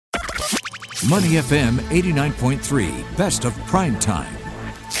Money FM 89.3, best of prime time.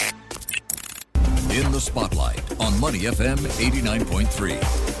 In the spotlight on Money FM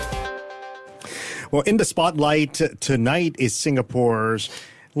 89.3. Well, in the spotlight tonight is Singapore's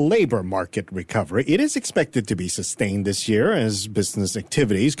labor market recovery. It is expected to be sustained this year as business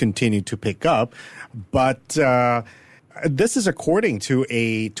activities continue to pick up, but this is according to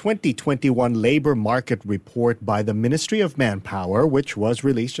a 2021 labor market report by the Ministry of Manpower, which was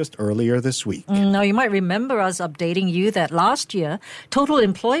released just earlier this week. Now, you might remember us updating you that last year, total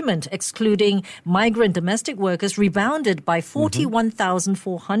employment, excluding migrant domestic workers, rebounded by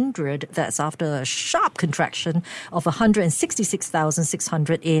 41,400. That's after a sharp contraction of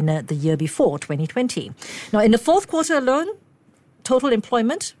 166,600 in the year before, 2020. Now, in the fourth quarter alone, total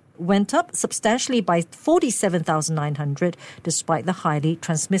employment went up substantially by 47,900 despite the highly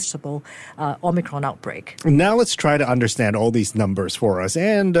transmissible Omicron outbreak. Now let's try to understand all these numbers for us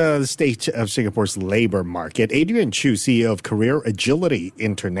and the state of Singapore's labor market. Adrian Chu, CEO of Career Agility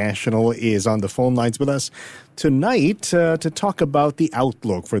International, is on the phone lines with us tonight to talk about the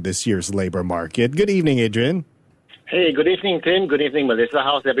outlook for this year's labor market. Good evening, Adrian. Hey, good evening, Tim. Good evening, Melissa.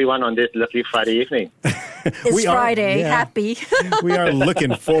 How's everyone on this lovely Friday evening? It's Friday. Happy. We are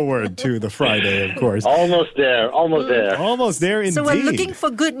looking forward to the Friday, of course. Almost there. Almost there indeed. So we're looking for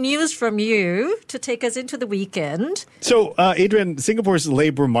good news from you to take us into the weekend. So, Adrian, Singapore's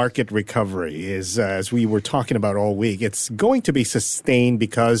labor market recovery is, as we were talking about all week, it's going to be sustained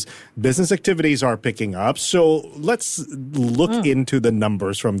because business activities are picking up. So let's look into the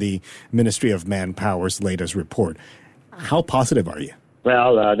numbers from the Ministry of Manpower's latest report. How positive are you?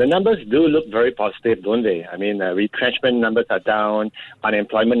 Well, the numbers do look very positive, don't they? I mean, retrenchment numbers are down,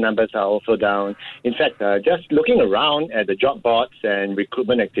 unemployment numbers are also down. In fact, just looking around at the job boards and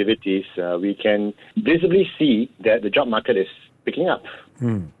recruitment activities, we can visibly see that the job market is picking up.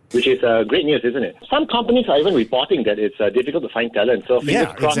 Which is great news, isn't it? Some companies are even reporting that it's difficult to find talent. So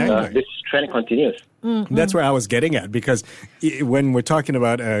fingers crossed, this trend continues. That's where I was getting at, because when we're talking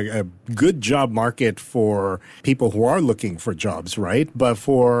about a good job market for people who are looking for jobs, right? But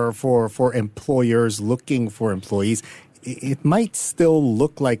for employers looking for employees, it might still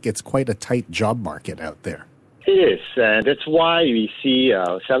look like it's quite a tight job market out there. It is, and that's why we see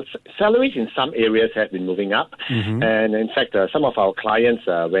salaries in some areas have been moving up. And in fact, some of our clients,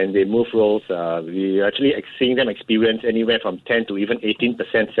 when they move roles, we actually seeing them experience anywhere from 10 to even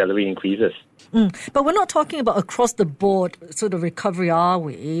 18% salary increases. But we're not talking about across the board sort of recovery, are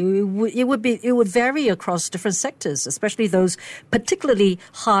we? It would vary across different sectors, especially those particularly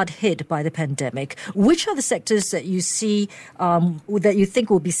hard hit by the pandemic. Which are the sectors that you see that you think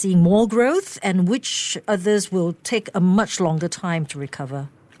will be seeing more growth, and which others will take a much longer time to recover?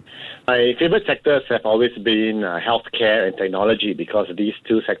 My favorite sectors have always been healthcare and technology, because these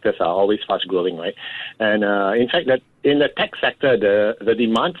two sectors are always fast growing, right? And in fact, that in the tech sector, the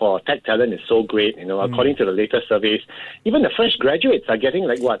demand for tech talent is so great. You know, according to the latest surveys, even the fresh graduates are getting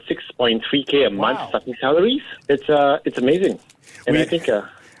 6.3K a month starting salaries. It's amazing, and I think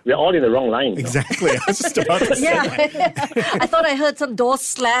we're all in the wrong line. Exactly. I was just about to say that. I thought I heard some doors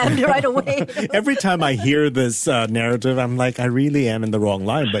slammed right away. Every time I hear this narrative, I'm like, I really am in the wrong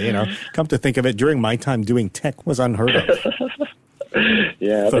line. But, come to think of it, during my time doing tech was unheard of.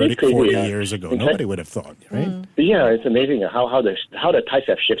 Yeah, 30, 40 years ago. Nobody would have thought, right? Yeah, it's amazing how the tides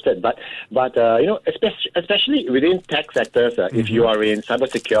have shifted. But especially within tech sectors, if you are in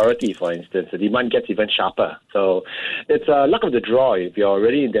cybersecurity, for instance, the demand gets even sharper. So it's luck of the draw. If you're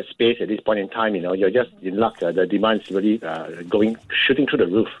already in that space at this point in time, you're just in luck. The demand is really shooting through the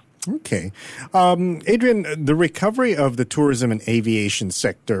roof. Okay. Adrian, the recovery of the tourism and aviation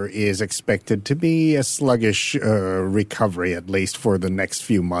sector is expected to be a sluggish recovery, at least for the next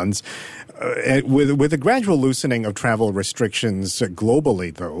few months. With a gradual loosening of travel restrictions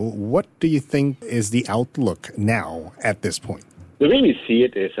globally, though, what do you think is the outlook now at this point? The way we see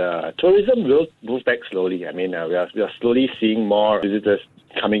it is tourism will move back slowly. I mean, we are slowly seeing more visitors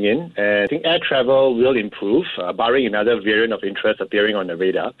coming in, and I think air travel will improve, barring another variant of interest appearing on the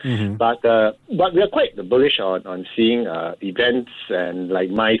radar. But we are quite bullish on seeing events and like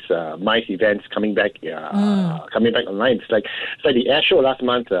MICE events coming back online. It's like the air show last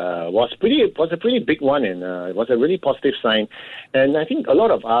month was a pretty big one, and it was a really positive sign. And I think a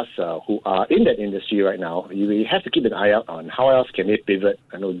lot of us who are in that industry right now, we have to keep an eye out on how else can they pivot,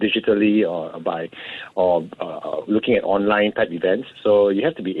 digitally or looking at online type events. So you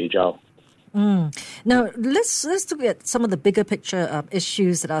have to be agile. Now, let's look at some of the bigger picture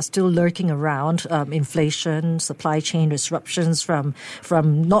issues that are still lurking around: inflation, supply chain disruptions from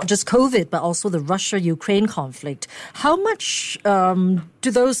not just COVID but also the Russia-Ukraine conflict. How much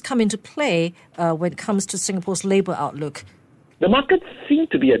do those come into play when it comes to Singapore's labour outlook? The markets seem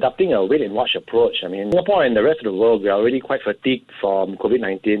to be adopting a wait-and-watch approach. I mean, Singapore and the rest of the world, we are already quite fatigued from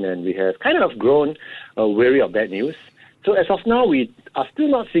COVID-19, and we have kind of grown weary of bad news. So as of now, we are still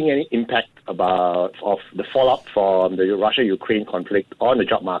not seeing any impact of the fallout from the Russia-Ukraine conflict on the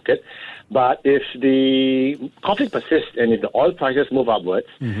job market. But if the conflict persists and if the oil prices move upwards,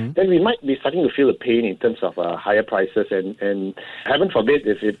 then we might be starting to feel the pain in terms of higher prices. And heaven forbid,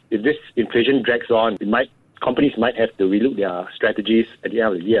 if this inflation drags on, companies might have to relook their strategies at the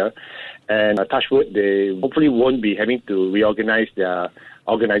end of the year. And touch wood, they hopefully won't be having to reorganize their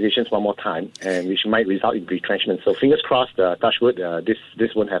organizations one more time, and which might result in retrenchment. So fingers crossed, touch wood,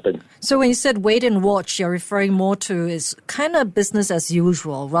 this won't happen. So when you said wait and watch, you're referring more to is kind of business as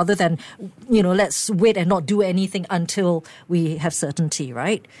usual rather than, let's wait and not do anything until we have certainty,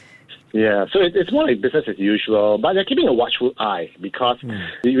 right? Yeah, so it's more like business as usual, but they're keeping a watchful eye because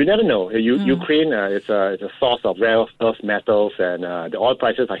you never know. Ukraine is a source of rare earth metals, and the oil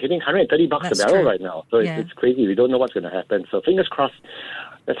prices are hitting $130 a barrel right now. So it's crazy. We don't know what's going to happen. So fingers crossed.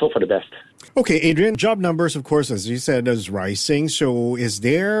 Let's hope for the best. Okay, Adrian, job numbers, of course, as you said, is rising. So is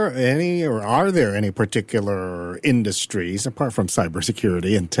there any, or are there any particular industries, apart from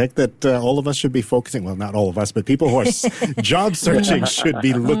cybersecurity and tech, that all of us should be focusing, well, not all of us, but people who are job searching should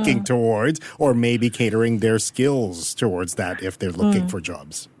be looking towards, or maybe catering their skills towards that if they're looking for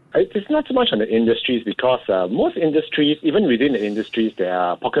jobs? It's not so much on the industries because most industries, even within the industries, there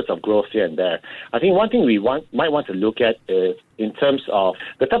are pockets of growth here and there. I think one thing we might want to look at is in terms of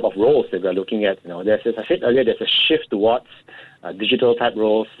the type of roles that we're looking at. As I said earlier, there's a shift towards digital type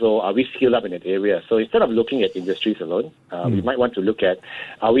roles. So are we skilled up in that area? So instead of looking at industries alone, we might want to look at,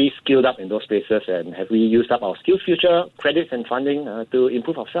 are we skilled up in those places, and have we used up our SkillsFuture credits and funding to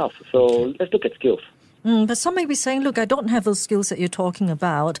improve ourselves? So let's look at skills. But some may be saying, look, I don't have those skills that you're talking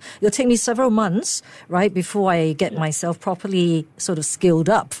about. It'll take me several months, right, before I get myself properly sort of skilled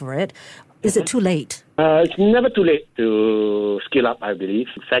up for it. Is it too late? It's never too late to skill up, I believe.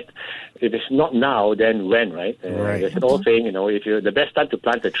 In fact, if it's not now, then when, right? There's an old saying, if the best time to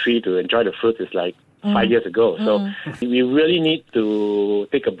plant a tree to enjoy the fruits is like 5 years ago. So we really need to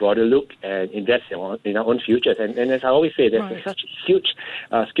take a broader look and invest in our own futures. And as I always say, there's such a huge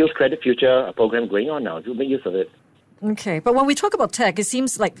skills credit future program going on now. To make use of it. Okay, but when we talk about tech, it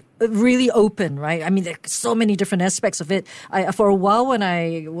seems like really open, right? I mean, there's so many different aspects of it. For a while, when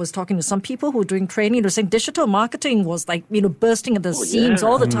I was talking to some people who were doing training, they were saying digital marketing was like, bursting at the seams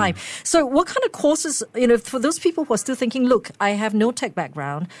all the time. So what kind of courses, for those people who are still thinking, look, I have no tech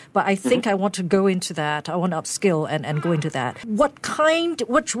background, but I think I want to go into that. I want to upskill and go into that.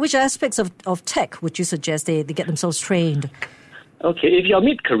 Which aspects of tech would you suggest they get themselves trained? Okay, if you're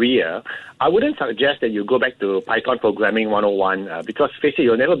mid-career, I wouldn't suggest that you go back to Python Programming 101 because, face it,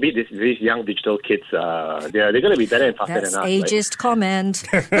 you'll never beat these young digital kids. They're going to be better and faster than us. That's ageist comment.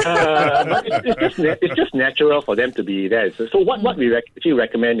 But it's just natural for them to be there. So what we actually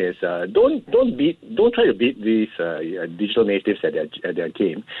recommend is don't try to beat these digital natives at their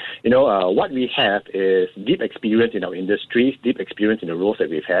game. What we have is deep experience in our industries, deep experience in the roles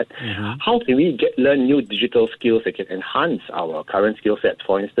that we've had. How can we learn new digital skills that can enhance our current skill sets?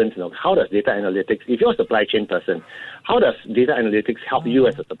 For instance, how does data analytics, if you're a supply chain person, how does data analytics help you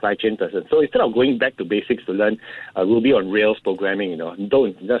as a supply chain person? So instead of going back to basics to learn Ruby on Rails programming, how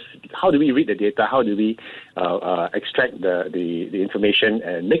do we read the data? How do we extract the information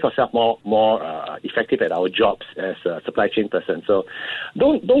and make ourselves more effective at our jobs as a supply chain person? So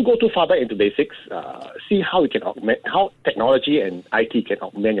don't go too far back into basics. See how we can how technology and IT can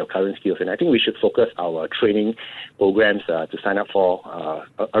augment your current skills. And I think we should focus our training programs to sign up for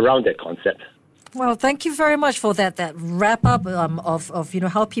around that concept. Well, thank you very much for that wrap up of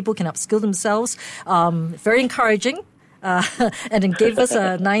how people can upskill themselves. Very encouraging. And it gave us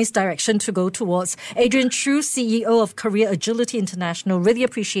a nice direction to go towards. Adrian Choo, CEO of Career Agility International. Really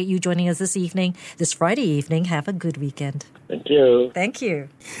appreciate you joining us this Friday evening. Have a good weekend. Thank you. Thank you.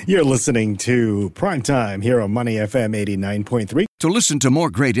 You're listening to Prime Time here on Money FM 89.3. To listen to more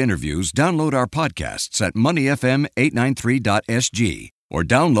great interviews, download our podcasts at moneyfm893.sg or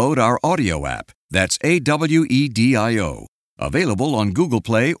download our audio app. That's AWEDIO. Available on Google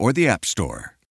Play or the App Store.